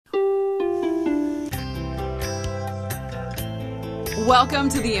Welcome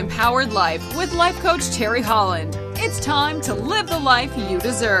to The Empowered Life with Life Coach Terry Holland. It's time to live the life you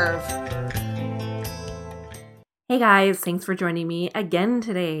deserve. Hey guys, thanks for joining me again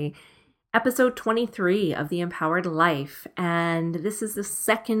today. Episode 23 of The Empowered Life, and this is the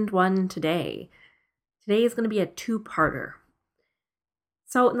second one today. Today is going to be a two-parter.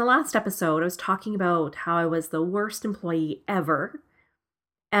 So in the last episode, I was talking about how I was the worst employee ever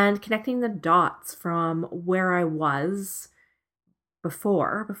and connecting the dots from where I was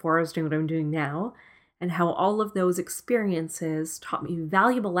before I was doing what I'm doing now, and how all of those experiences taught me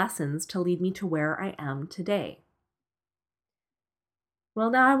valuable lessons to lead me to where I am today. Well,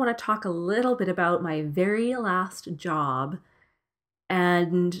 now I want to talk a little bit about my very last job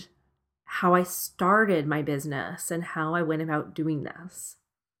and how I started my business and how I went about doing this.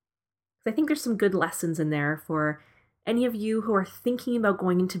 I think there's some good lessons in there for any of you who are thinking about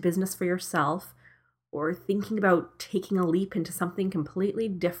going into business for yourself or thinking about taking a leap into something completely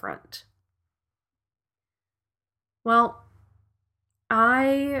different. Well,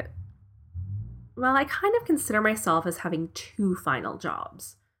 I kind of consider myself as having two final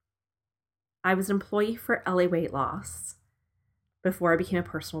jobs. I was an employee for LA Weight Loss before I became a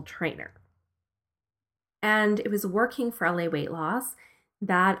personal trainer. And it was working for LA Weight Loss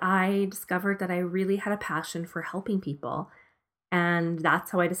that I discovered that I really had a passion for helping people. And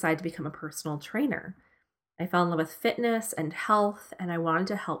that's how I decided to become a personal trainer. I fell in love with fitness and health, and I wanted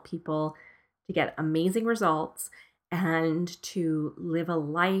to help people to get amazing results and to live a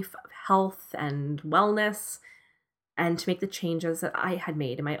life of health and wellness and to make the changes that I had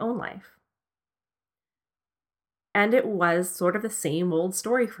made in my own life. And it was sort of the same old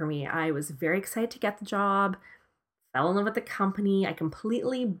story for me. I was very excited to get the job, fell in love with the company. I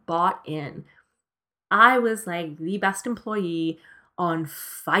completely bought in. I was like the best employee, on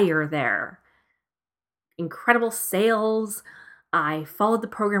fire there. Incredible sales. I followed the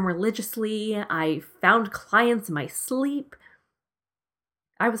program religiously. I found clients in my sleep.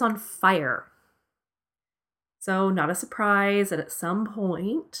 I was on fire. So not a surprise that at some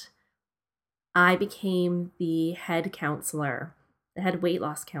point I became the head counselor, the head weight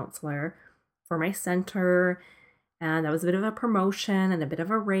loss counselor for my center. And that was a bit of a promotion and a bit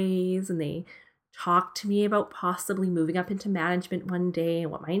of a raise. And they talked to me about possibly moving up into management one day and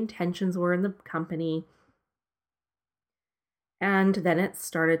what my intentions were in the company. And then it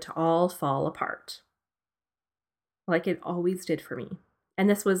started to all fall apart, like it always did for me. And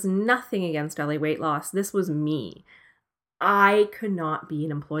this was nothing against LA Weight Loss. This was me. I could not be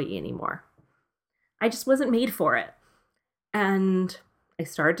an employee anymore. I just wasn't made for it. And I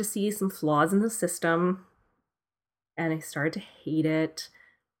started to see some flaws in the system, and I started to hate it.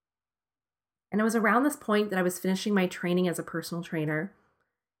 And it was around this point that I was finishing my training as a personal trainer,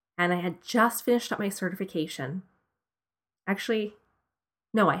 and I had just finished up my certification. Actually,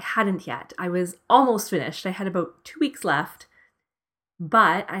 no, I hadn't yet. I was almost finished. I had about 2 weeks left,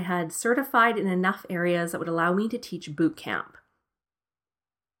 but I had certified in enough areas that would allow me to teach boot camp.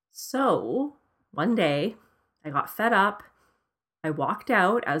 So one day I got fed up. I walked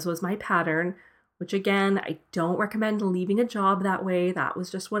out, as was my pattern, which again, I don't recommend leaving a job that way. That was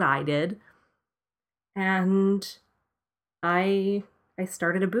just what I did. And I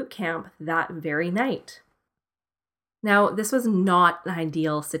started a boot camp that very night. Now, this was not an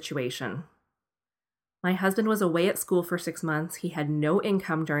ideal situation. My husband was away at school for 6 months. He had no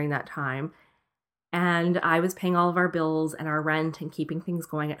income during that time. And I was paying all of our bills and our rent and keeping things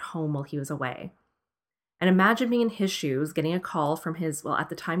going at home while he was away. And imagine being in his shoes, getting a call from his, at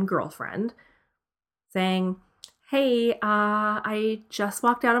the time, girlfriend, saying, "Hey, I just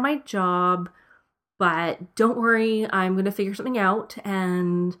walked out of my job, but don't worry, I'm going to figure something out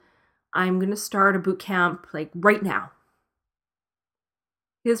and I'm going to start a boot camp right now."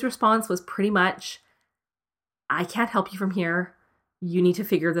 His response was pretty much, "I can't help you from here. You need to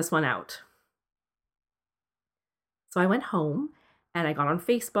figure this one out." So I went home and I got on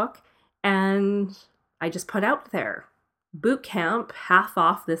Facebook and I just put out there, "Boot camp, half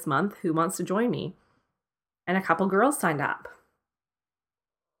off this month. Who wants to join me?" And a couple girls signed up.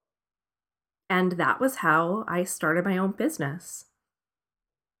 And that was how I started my own business.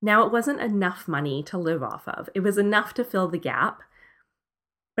 Now, it wasn't enough money to live off of. It was enough to fill the gap,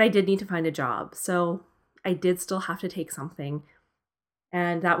 but I did need to find a job. So I did still have to take something.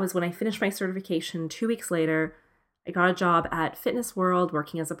 And that was when I finished my certification. 2 weeks later, I got a job at Fitness World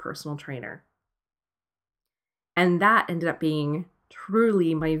working as a personal trainer. And that ended up being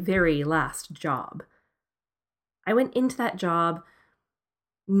truly my very last job. I went into that job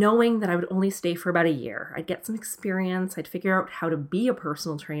knowing that I would only stay for about a year. I'd get some experience, I'd figure out how to be a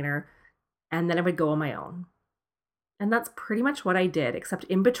personal trainer, and then I would go on my own. And that's pretty much what I did, except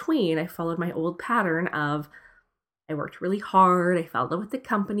in between, I followed my old pattern of I worked really hard, I fell in love with the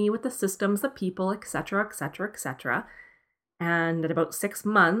company, with the systems, the people, etc., etc., etc. And at about 6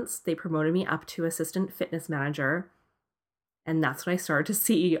 months, they promoted me up to assistant fitness manager. And that's when I started to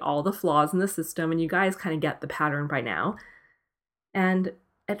see all the flaws in the system. And you guys kind of get the pattern by now. And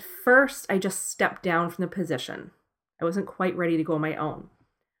at first, I just stepped down from the position. I wasn't quite ready to go on my own.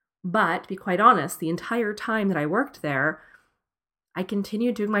 But to be quite honest, the entire time that I worked there, I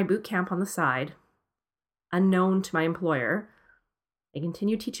continued doing my boot camp on the side, unknown to my employer. I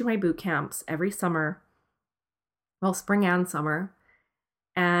continued teaching my boot camps every summer, well, spring and summer.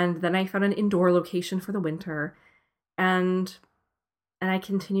 And then I found an indoor location for the winter. And I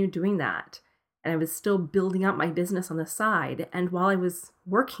continued doing that. And I was still building up my business on the side. And while I was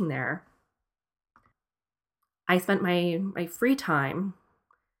working there, I spent my free time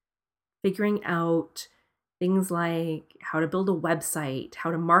figuring out things like how to build a website, how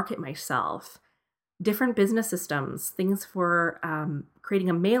to market myself, different business systems, things for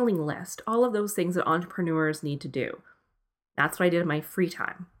creating a mailing list, all of those things that entrepreneurs need to do. That's what I did in my free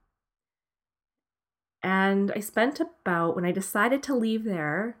time. And I spent about, when I decided to leave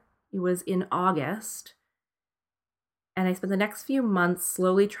there, it was in August. And I spent the next few months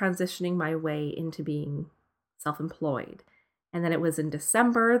slowly transitioning my way into being self-employed. And then it was in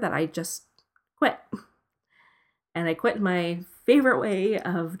December that I just quit. And I quit my favorite way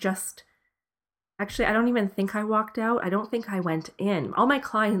of just, actually, I don't even think I walked out. I don't think I went in. All my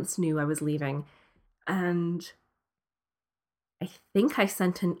clients knew I was leaving. And I think I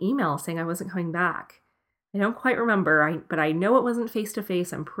sent an email saying I wasn't coming back. I don't quite remember, but I know it wasn't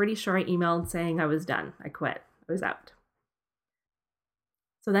face-to-face. I'm pretty sure I emailed saying I was done. I quit. I was out.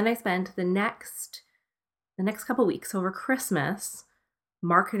 So then I spent the next couple weeks over Christmas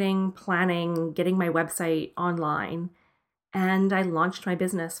marketing, planning, getting my website online, and I launched my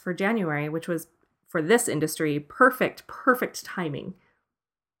business for January, which was, for this industry, perfect timing.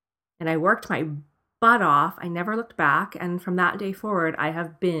 And I worked my butt off. I never looked back, and from that day forward, I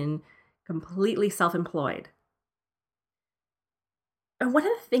have been completely self-employed. And one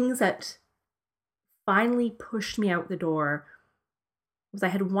of the things that finally pushed me out the door was I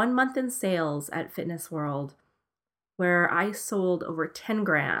had 1 month in sales at Fitness World where I sold over 10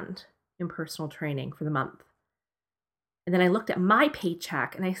 grand in personal training for the month. And then I looked at my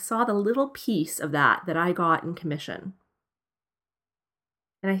paycheck and I saw the little piece of that I got in commission.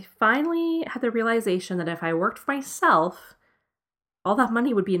 And I finally had the realization that if I worked for myself, all that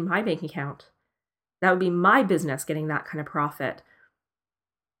money would be in my bank account. That would be my business getting that kind of profit.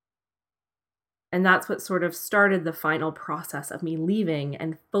 And that's what sort of started the final process of me leaving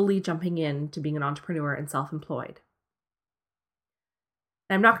and fully jumping into being an entrepreneur and self-employed.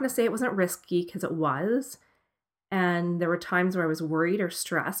 And I'm not going to say it wasn't risky, because it was. And there were times where I was worried or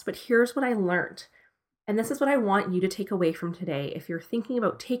stressed, but here's what I learned. And this is what I want you to take away from today. If you're thinking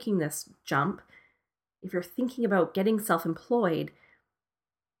about taking this jump, if you're thinking about getting self-employed,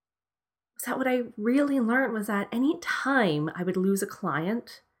 was that what I really learned was that any time I would lose a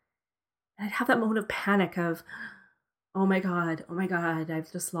client, I'd have that moment of panic of, oh my God,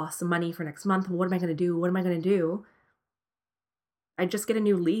 I've just lost some money for next month. What am I going to do? I'd just get a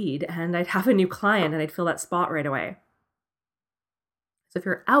new lead and I'd have a new client and I'd fill that spot right away. So if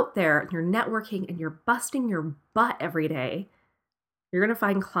you're out there and you're networking and you're busting your butt every day, you're going to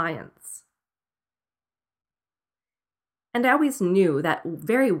find clients. And I always knew that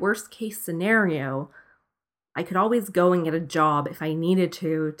very worst case scenario, I could always go and get a job if I needed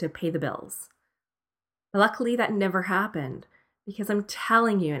to pay the bills. But luckily, that never happened, because I'm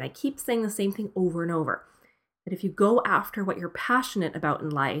telling you, and I keep saying the same thing over and over, that if you go after what you're passionate about in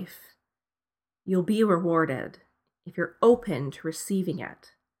life, you'll be rewarded if you're open to receiving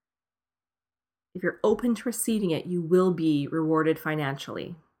it. If you're open to receiving it, you will be rewarded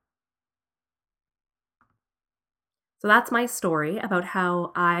financially. So that's my story about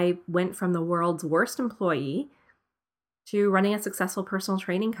how I went from the world's worst employee to running a successful personal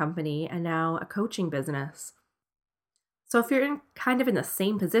training company and now a coaching business. So if you're kind of in the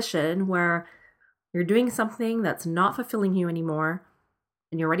same position where you're doing something that's not fulfilling you anymore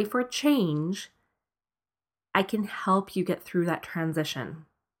and you're ready for a change, I can help you get through that transition.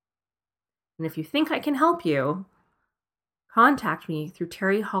 And if you think I can help you, contact me through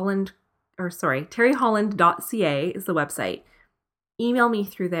terryholland.ca is the website. Email me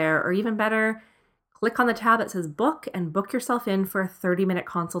through there, or even better, click on the tab that says book and book yourself in for a 30-minute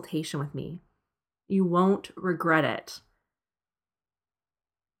consultation with me. You won't regret it.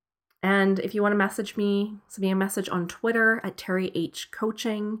 And if you want to message me, send me a message on Twitter at Terry H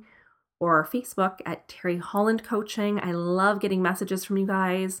Coaching, or Facebook at Terry Holland Coaching. I love getting messages from you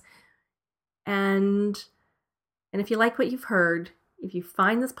guys. And if you like what you've heard, if you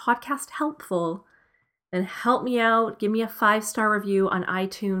find this podcast helpful, then help me out. Give me a 5-star review on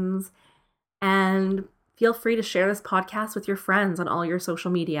iTunes, and feel free to share this podcast with your friends on all your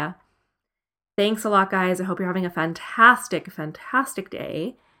social media. Thanks a lot, guys. I hope you're having a fantastic, fantastic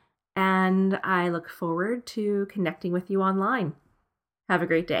day, and I look forward to connecting with you online. Have a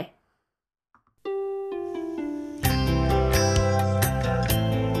great day.